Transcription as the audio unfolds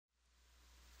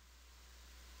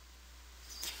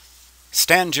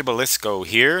Stan Gibilisco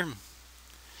here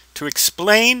to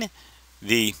explain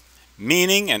the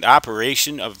meaning and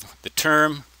operation of the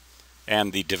term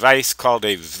and the device called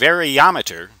a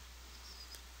variometer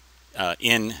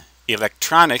in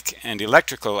electronic and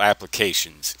electrical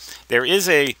applications. There is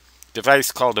a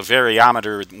device called a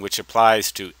variometer which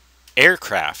applies to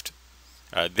aircraft.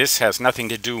 This has nothing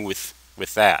to do with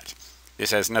that. This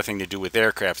has nothing to do with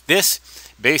aircraft. This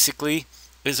basically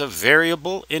is a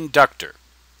variable inductor,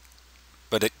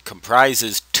 but it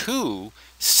comprises two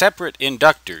separate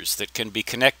inductors that can be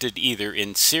connected either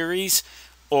in series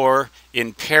or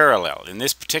in parallel. In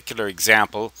this particular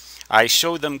example, I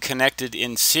show them connected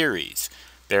in series.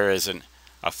 There is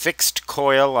a fixed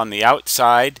coil on the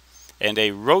outside and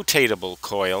a rotatable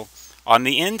coil on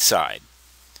the inside.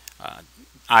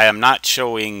 I am not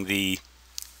showing the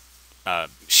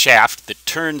shaft that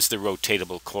turns the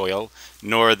rotatable coil,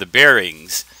 nor the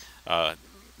bearings,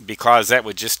 because that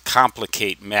would just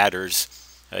complicate matters.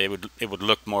 It would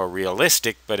look more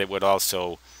realistic, but it would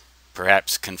also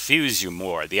perhaps confuse you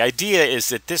more. The idea is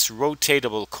that this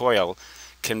rotatable coil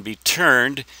can be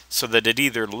turned so that it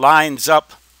either lines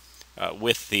up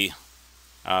with the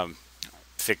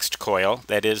fixed coil,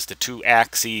 that is, the two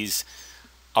axes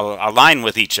align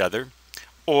with each other,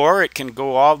 or it can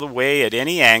go all the way at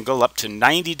any angle up to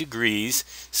 90 degrees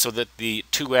so that the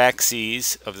two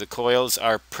axes of the coils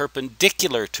are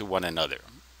perpendicular to one another.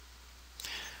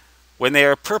 When they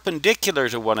are perpendicular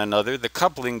to one another, the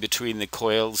coupling between the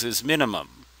coils is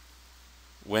minimum.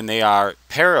 When they are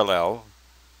parallel,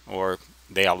 or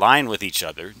they align with each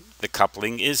other, the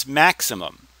coupling is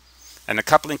maximum. And the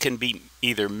coupling can be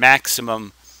either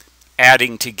maximum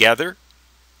adding together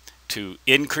to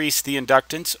increase the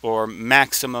inductance, or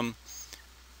maximum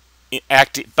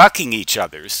bucking each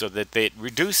other so that it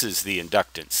reduces the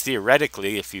inductance.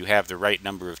 Theoretically, if you have the right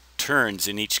number of turns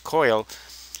in each coil,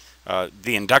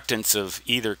 the inductance of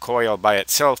either coil by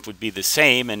itself would be the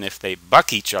same, and if they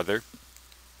buck each other,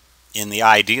 in the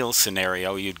ideal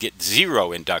scenario, you'd get zero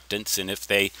inductance, and if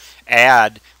they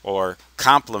add or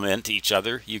complement each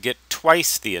other, you get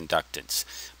twice the inductance.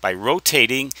 By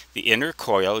rotating the inner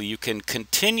coil, you can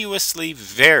continuously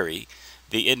vary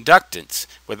the inductance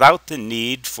without the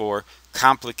need for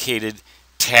complicated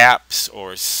taps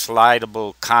or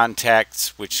slidable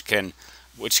contacts, which can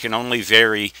only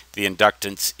vary the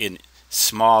inductance in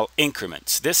small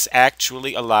increments. This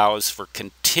actually allows for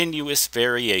continuous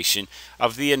variation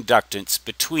of the inductance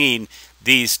between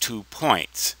these 2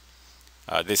 points.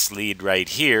 This lead right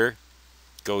here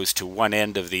goes to one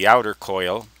end of the outer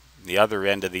coil. The other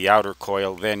end of the outer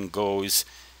coil then goes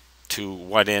to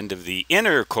one end of the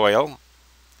inner coil,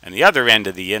 and the other end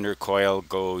of the inner coil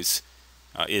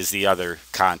is the other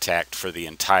contact for the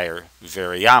entire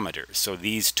variometer. So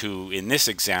these two, in this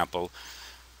example,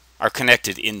 are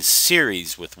connected in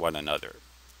series with one another.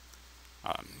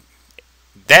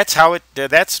 That's what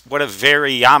a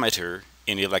variometer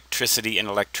in electricity and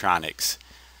electronics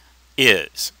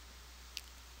is.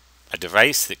 A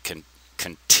device that can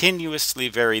continuously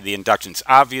vary the inductance.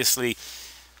 Obviously,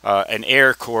 an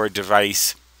air core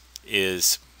device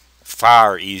is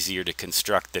far easier to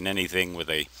construct than anything with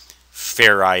a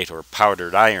ferrite or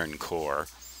powdered iron core.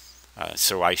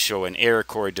 So I show an air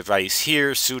core device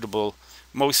here suitable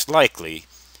most likely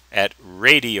at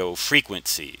radio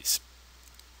frequencies.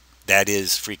 That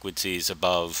is, frequencies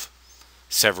above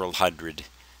several hundred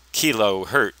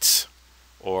kilohertz,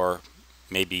 or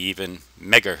maybe even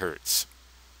megahertz.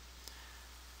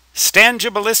 Stan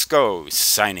Gibilisco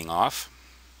signing off.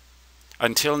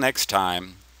 Until next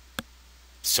time,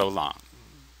 so long.